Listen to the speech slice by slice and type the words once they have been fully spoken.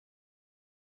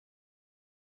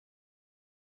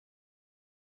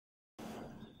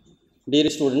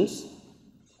Dear students,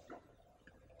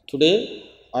 today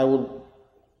I would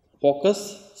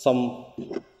focus some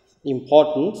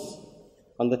importance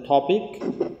on the topic,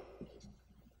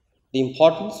 the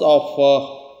importance of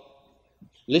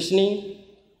listening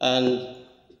and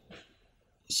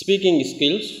speaking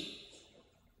skills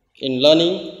in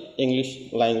learning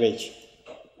English language.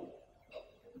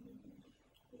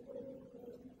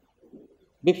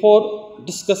 Before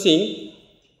discussing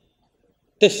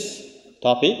this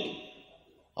topic,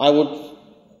 I would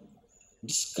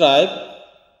describe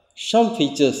some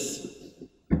features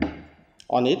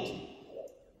on it.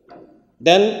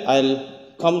 Then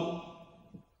I'll come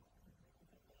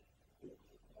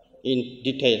in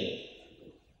detail.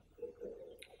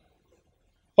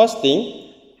 First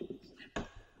thing,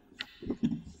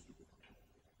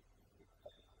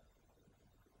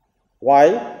 why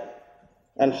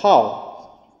and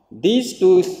how these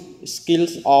two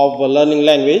skills of learning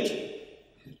language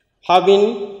have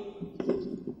been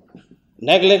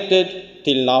neglected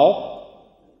till now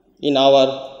in our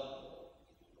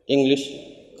English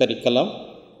curriculum.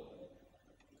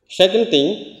 Second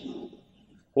thing,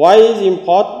 why is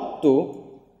important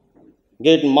to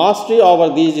get mastery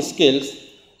over these skills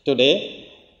today.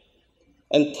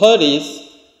 And third is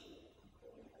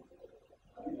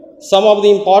some of the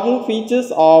important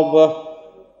features of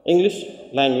English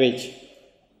language.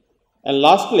 And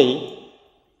lastly,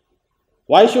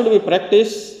 why should we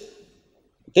practice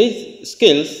these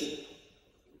skills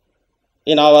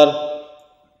in our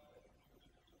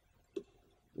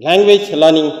language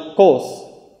learning course?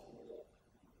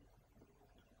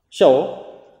 So,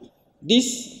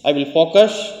 this I will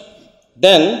focus,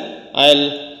 then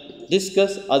I'll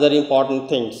discuss other important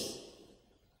things.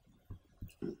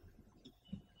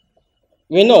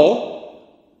 We know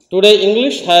today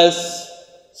English has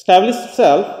established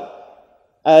itself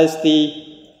as the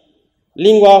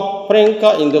lingua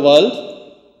franca in the world.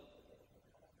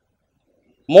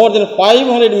 More than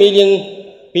 500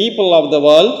 million people of the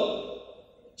world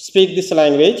speak this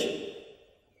language,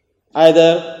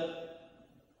 either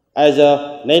as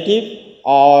a native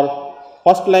or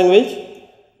first language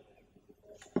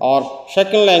or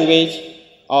second language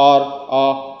or a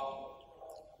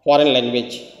foreign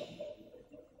language.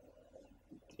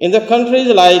 In the countries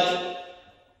like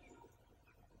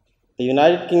the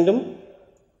United Kingdom,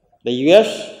 the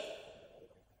US,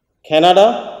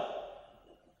 Canada,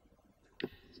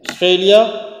 Australia,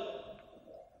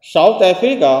 South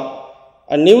Africa,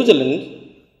 and New Zealand,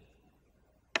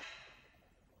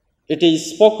 it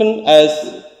is spoken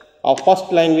as a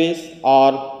first language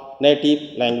or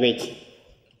native language.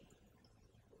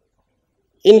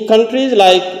 In countries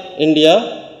like India,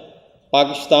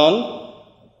 Pakistan,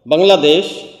 Bangladesh,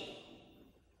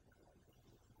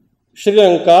 Sri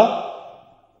Lanka,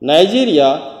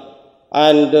 Nigeria,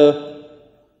 and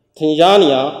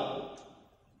Tanzania,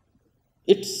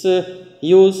 it's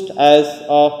used as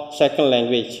a second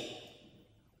language.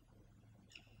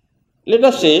 Let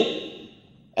us say,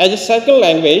 as a second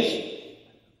language,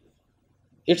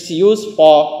 it's used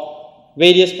for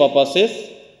various purposes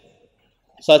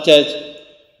such as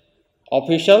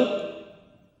official,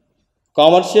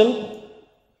 commercial,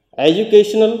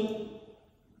 educational,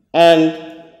 and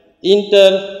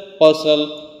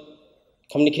interpersonal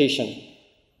communication.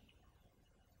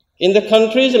 In the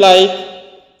countries like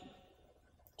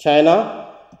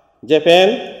China,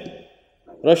 Japan,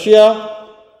 Russia,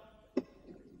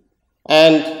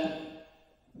 and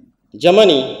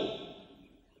Germany,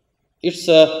 it's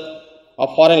a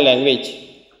foreign language,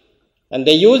 and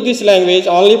they use this language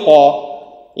only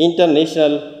for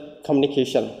international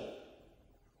communication.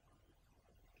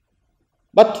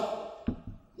 But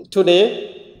today,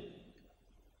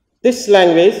 this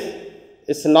language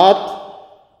is not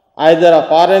either a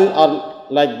foreign or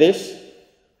like this.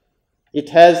 It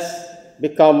has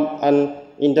become an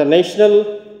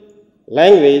international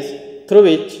language through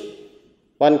which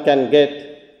one can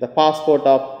get the passport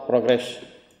of progress.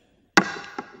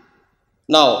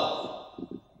 Now,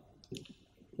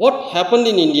 what happened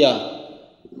in India?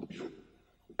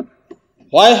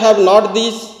 Why have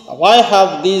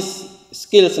these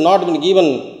skills not been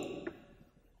given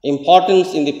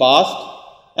importance in the past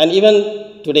and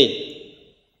even today?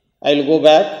 I will go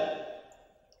back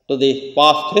to the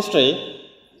past history.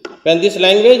 When this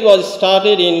language was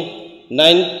started in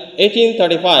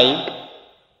 1835,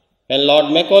 when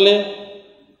Lord Macaulay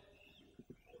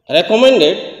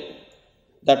recommended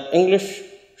that English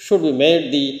should be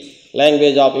made the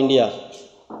language of India.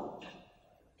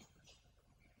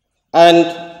 And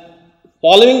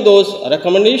following those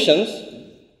recommendations,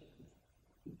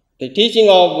 the teaching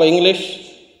of English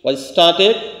was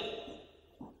started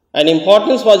and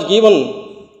importance was given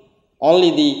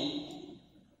only the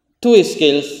two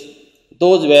skills,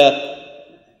 those were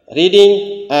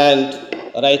reading and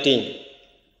writing,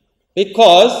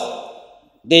 because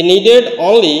they needed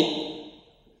only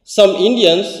some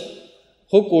Indians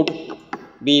who could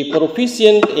be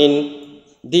proficient in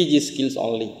these skills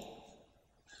only.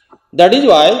 That is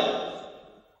why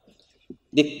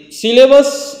the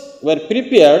syllabus were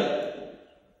prepared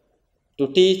to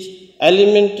teach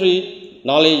elementary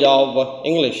knowledge of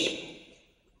English.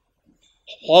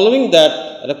 Following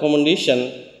that recommendation,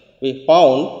 we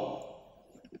found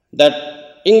that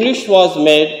English was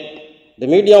made the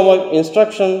medium of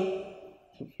instruction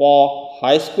for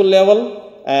high school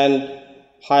level and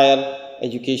higher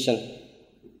education.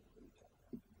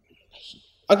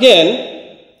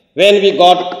 Again, when we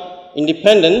got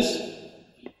independence,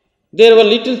 there were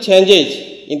little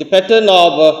changes in the pattern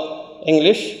of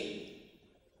English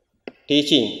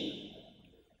teaching.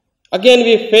 Again,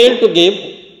 we failed to give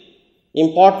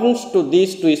importance to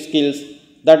these two skills,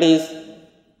 that is,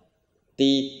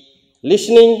 the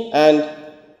listening and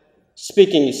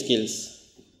speaking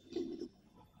skills.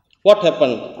 What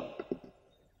happened?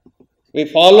 We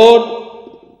followed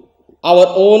our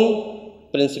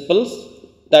own principles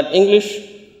that English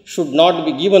should not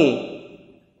be given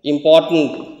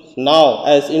importance now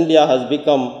as India has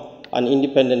become an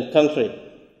independent country.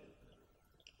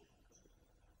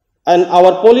 And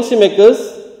our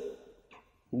policymakers,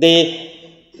 they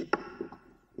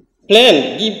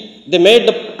made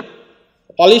the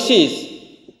policies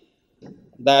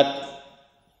that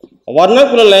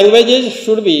vernacular languages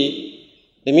should be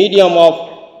the medium of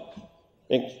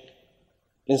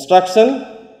instruction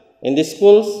in the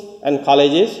schools and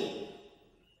colleges,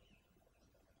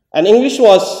 and English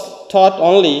was taught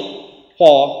only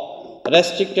for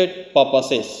restricted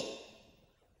purposes.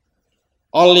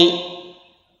 Only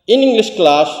in English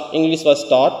class, English was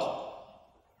taught.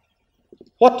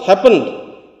 What happened?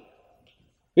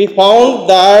 We found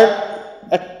that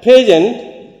at present,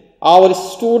 our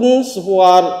students who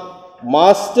are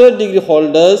master degree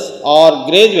holders or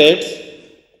graduates,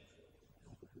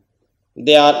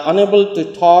 they are unable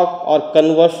to talk or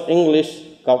converse English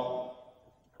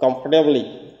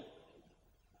comfortably.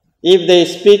 If they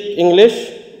speak English,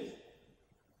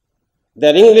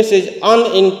 their English is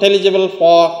unintelligible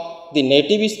for the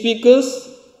native speakers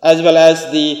as well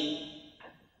as the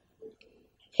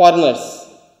foreigners.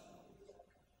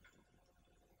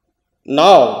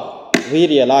 Now we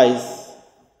realize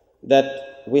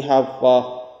that we have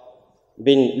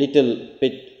been little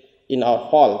bit in our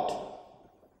fault.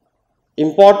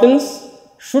 Importance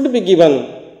should be given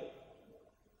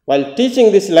while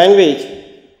teaching this language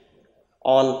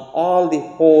on all the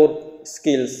four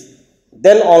skills.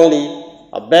 Then only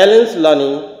a balanced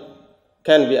learning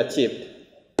can be achieved.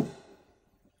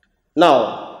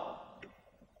 Now,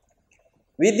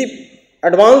 with the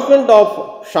advancement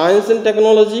of science and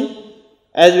technology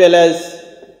as well as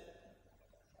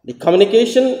the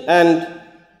communication and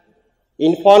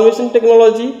information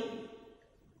technology,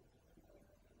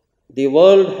 the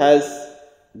world has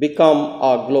become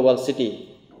a global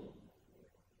city.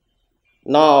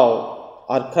 Now,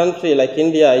 our country, like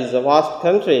India, is a vast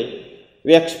country.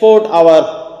 We export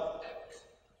our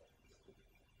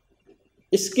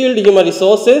skilled human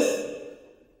resources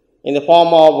in the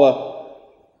form of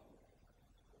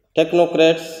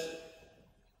technocrats,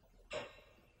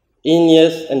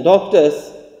 engineers, and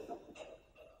doctors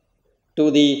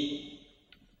to the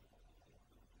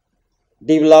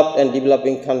developed and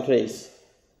developing countries.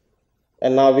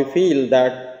 And now we feel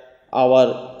that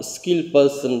our skilled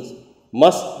persons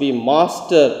must be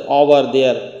master over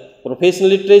their professional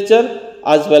literature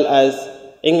as well as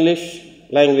English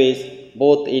language,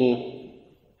 both in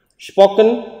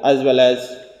spoken as well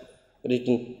as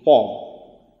written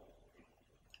form.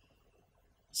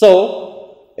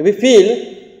 So we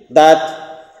feel that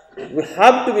we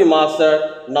have to be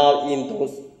master now in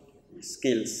those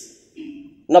skills.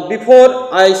 Now,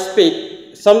 before I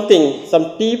speak some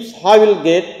tips how we will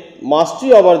get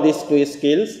mastery over these two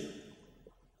skills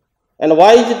and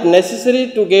why is it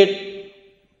necessary to get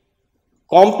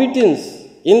competence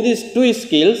in these two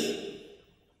skills,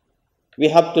 we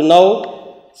have to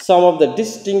know some of the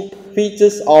distinct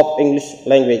features of English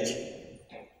language.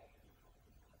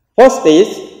 First is,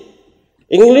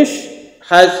 English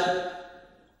has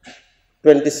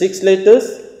 26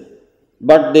 letters,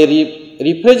 but they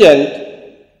represent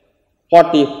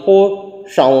 44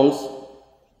 sounds,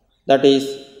 that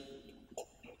is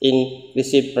in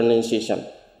received pronunciation.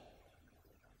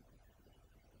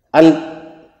 And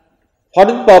for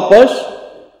this purpose,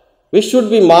 we should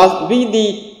be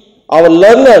our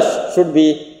learners should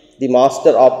be the master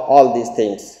of all these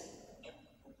things.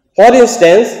 For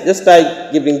instance, just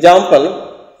I give example,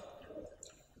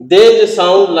 there is a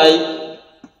sound like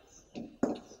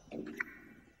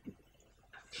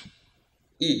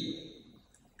E.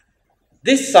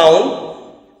 This sound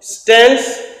stands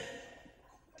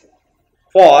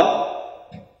for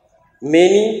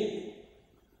many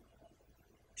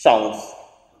sounds.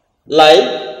 Like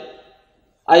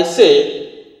I say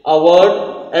a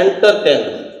word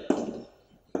entertain.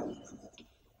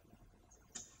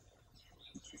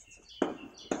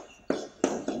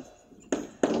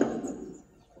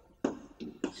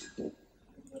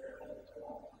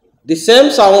 The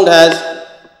same sound has,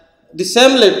 the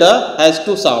same letter has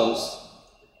two sounds.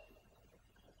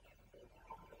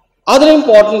 Other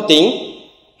important thing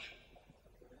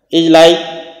is like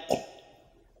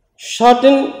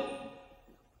certain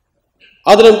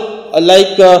other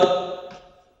like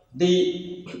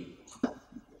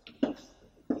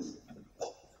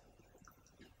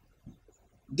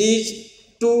these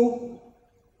two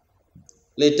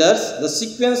letters, the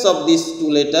sequence of these two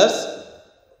letters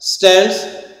stands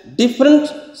different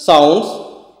sounds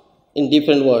in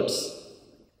different words.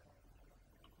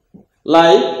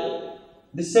 Like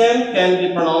the same can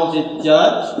be pronounced in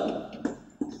church,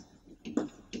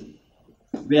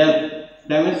 we have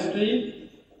chemistry,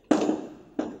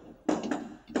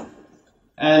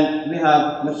 and we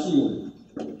have machine.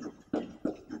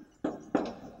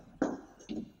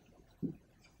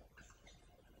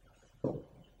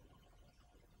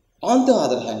 On the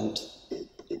other hand,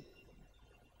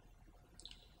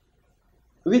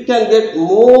 we can get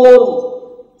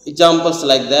more examples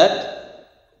like that.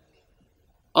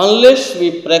 Unless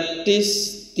we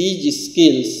practice these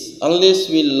skills, unless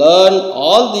we learn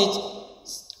all these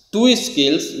two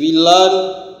skills, we learn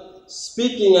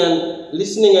speaking and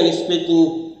listening and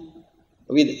speaking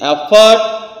with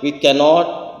effort, we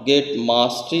cannot get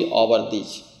mastery over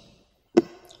these.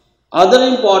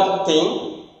 Other important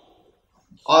thing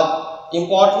or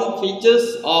important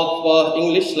features of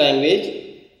English language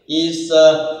is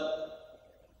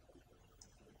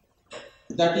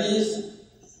that is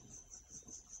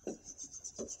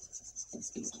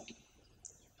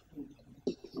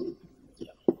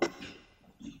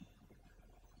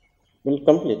will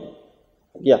complete.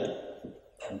 Yeah.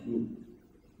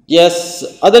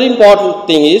 Yes, other important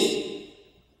thing is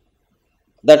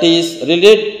that is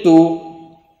related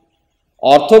to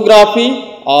orthography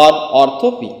or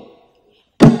orthopy.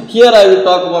 Here I will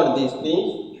talk about these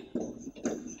things.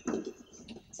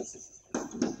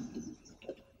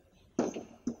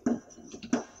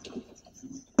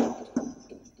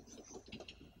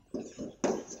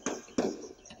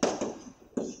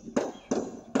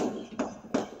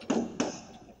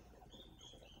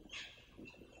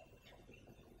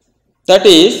 That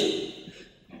is,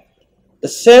 the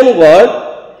same word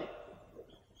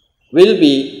will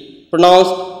be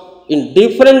pronounced in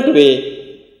different way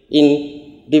in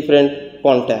different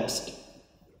context.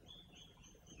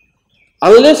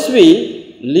 Unless we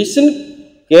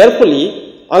listen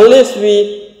carefully, unless we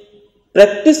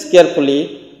practice carefully,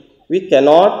 we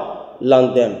cannot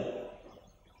learn them.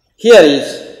 Here is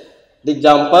the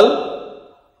example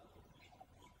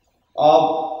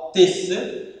of this.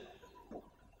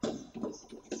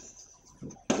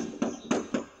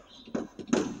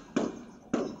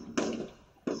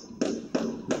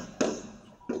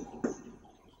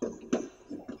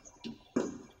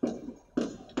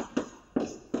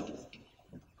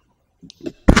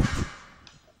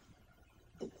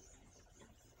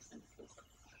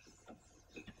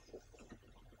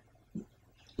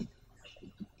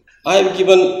 I have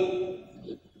given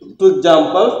two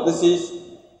examples. This is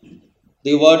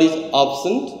the word is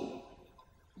absent.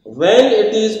 When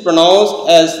it is pronounced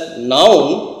as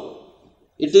noun,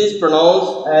 it is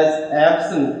pronounced as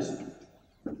absent.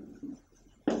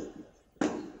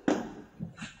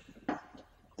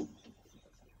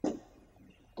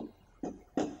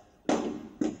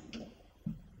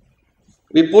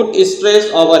 We put stress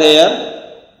over here.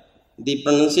 The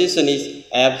pronunciation is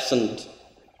absent.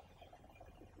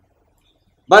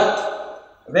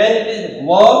 But when it is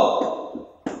verb,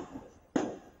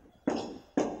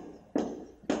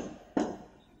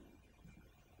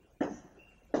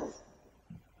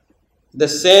 the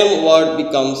same word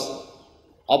becomes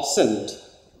absent.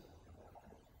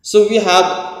 So we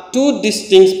have two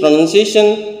distinct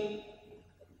pronunciation,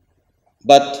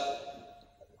 but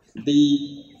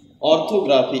the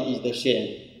orthography is the same.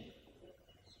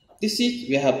 This is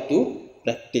we have to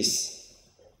practice.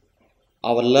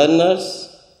 Our learners,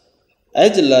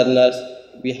 as learners,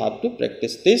 we have to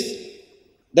practice this.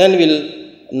 Then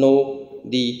we'll know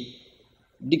the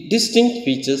distinct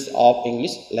features of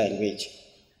English language.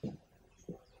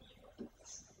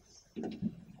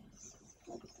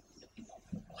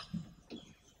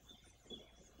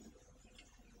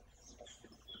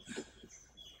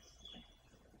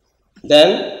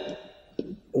 Then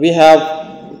we have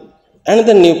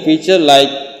another new feature like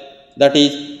that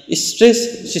is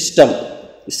stress system,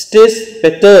 stress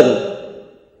pattern.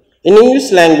 In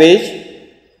English language,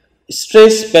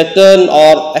 stress pattern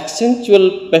or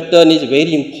accentual pattern is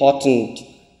very important.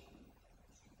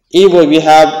 If we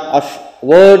have a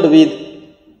word with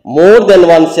more than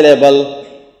one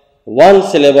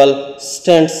syllable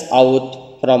stands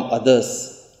out from others.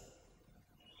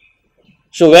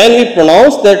 So when we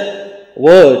pronounce that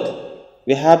word,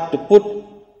 we have to put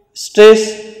stress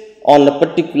on a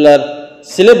particular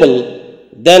syllable,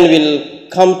 then we'll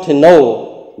come to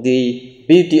know the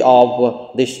beauty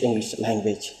of this English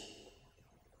language.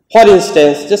 For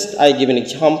instance, just I give an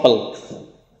example.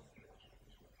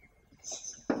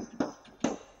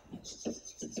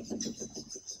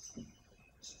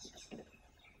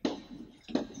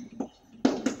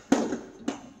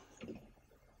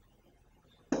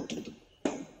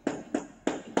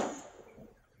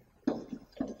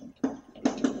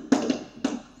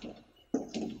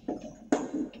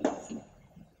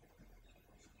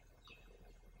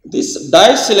 This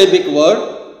disyllabic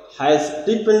word has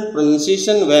different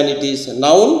pronunciation. When it is a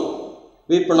noun,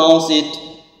 we pronounce it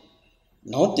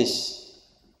notice.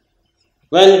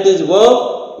 When it is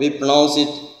verb, we pronounce it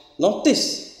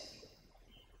notice.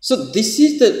 So this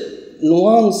is the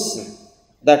nuance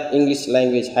that English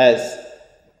language has.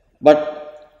 But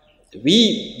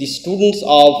we, the students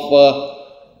of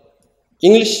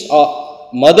English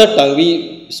mother tongue,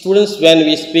 we students, when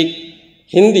we speak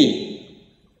Hindi,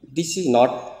 this is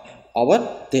not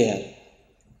our there.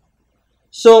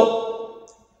 So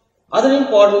other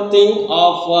important thing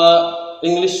of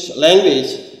English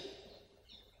language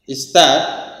is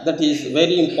that is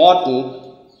very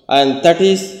important, and that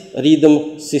is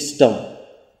rhythm system.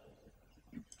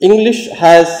 English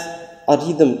has a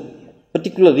rhythm,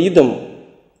 particular rhythm.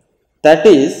 That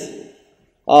is,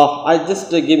 I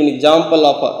just give an example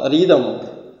of a rhythm,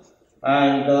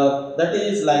 and that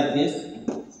is like this.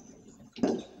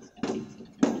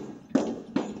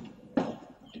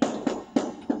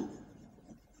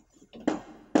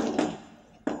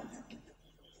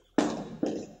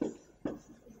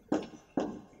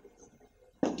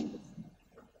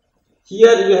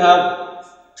 Here you have,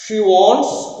 she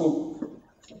wants to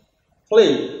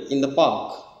play in the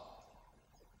park.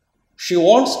 She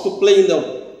wants to play in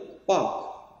the park.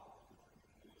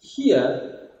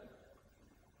 Here,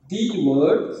 these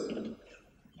words,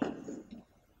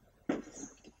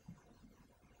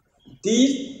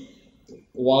 these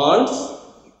wants,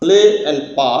 play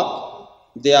and park,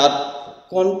 they are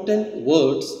content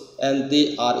words and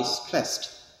they are stressed.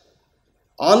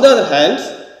 On the other hand,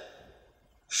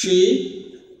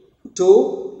 she,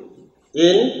 to,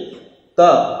 in,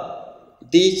 the,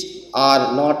 these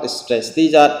are not stressed,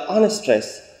 these are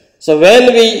unstressed. So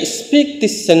when we speak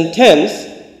this sentence,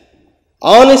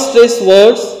 unstressed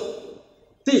words,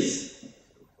 this,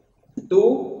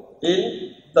 to,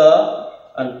 in, the,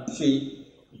 and she,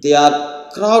 they are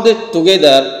crowded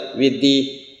together with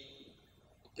the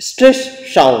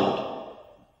stress sound.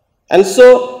 And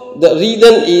so the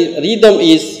rhythm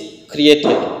is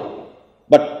created.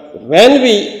 But when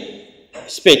we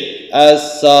speak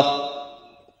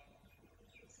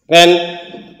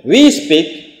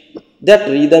that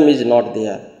rhythm is not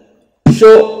there.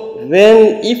 So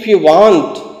if you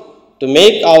want to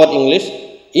make our English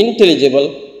intelligible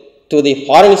to the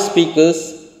foreign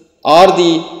speakers or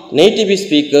the native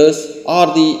speakers or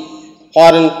the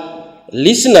foreign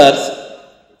listeners,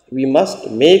 we must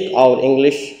make our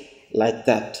English like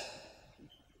that.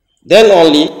 Then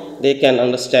only they can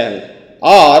understand.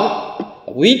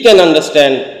 Or we can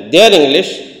understand their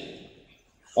English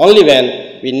only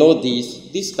when we know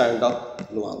these kind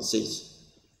of nuances.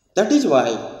 That is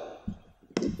why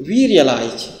we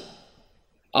realize,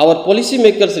 our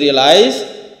policymakers realize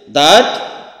that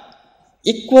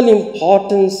equal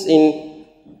importance in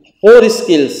 4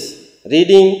 skills: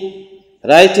 reading,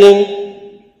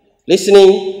 writing,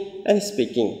 listening and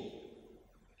speaking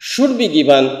should be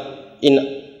given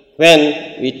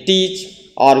when we teach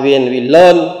or when we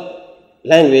learn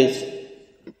language,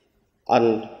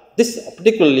 and this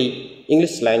particularly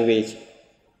English language,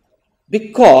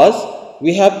 because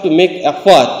we have to make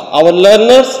effort, our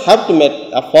learners have to make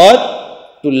effort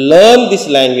to learn this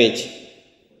language.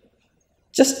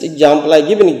 Just example, I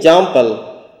give an example.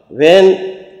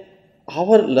 When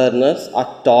our learners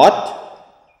are taught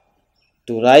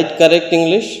to write correct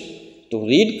English, to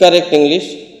read correct English.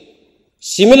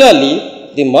 Similarly,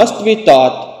 they must be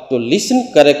taught to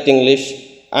listen correct English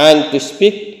and to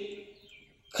speak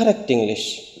correct English.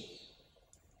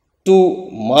 To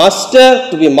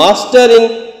be master in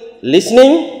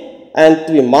listening and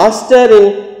to be master in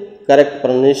correct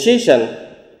pronunciation,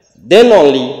 then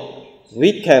only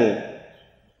we can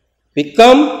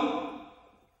become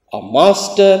a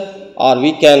master or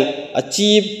we can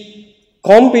achieve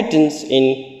competence in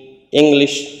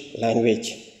English language.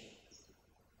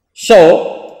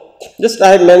 So, just I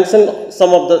have mentioned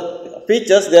some of the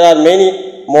features. There are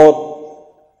many more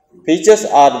features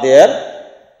are there.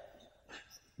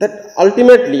 That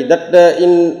ultimately,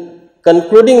 in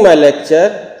concluding my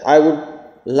lecture, I would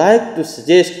like to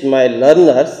suggest my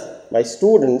learners, my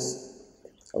students,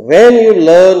 when you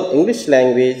learn English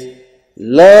language,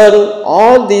 learn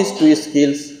all these two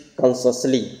skills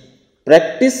consciously.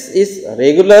 Practice is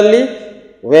regularly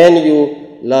when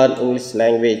you learn English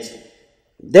language.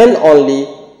 Then only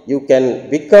you can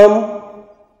become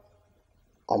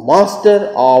a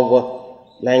master of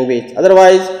language.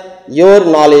 Otherwise, your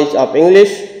knowledge of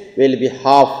English will be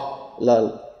half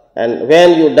learned. And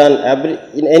when you done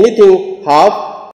in anything half,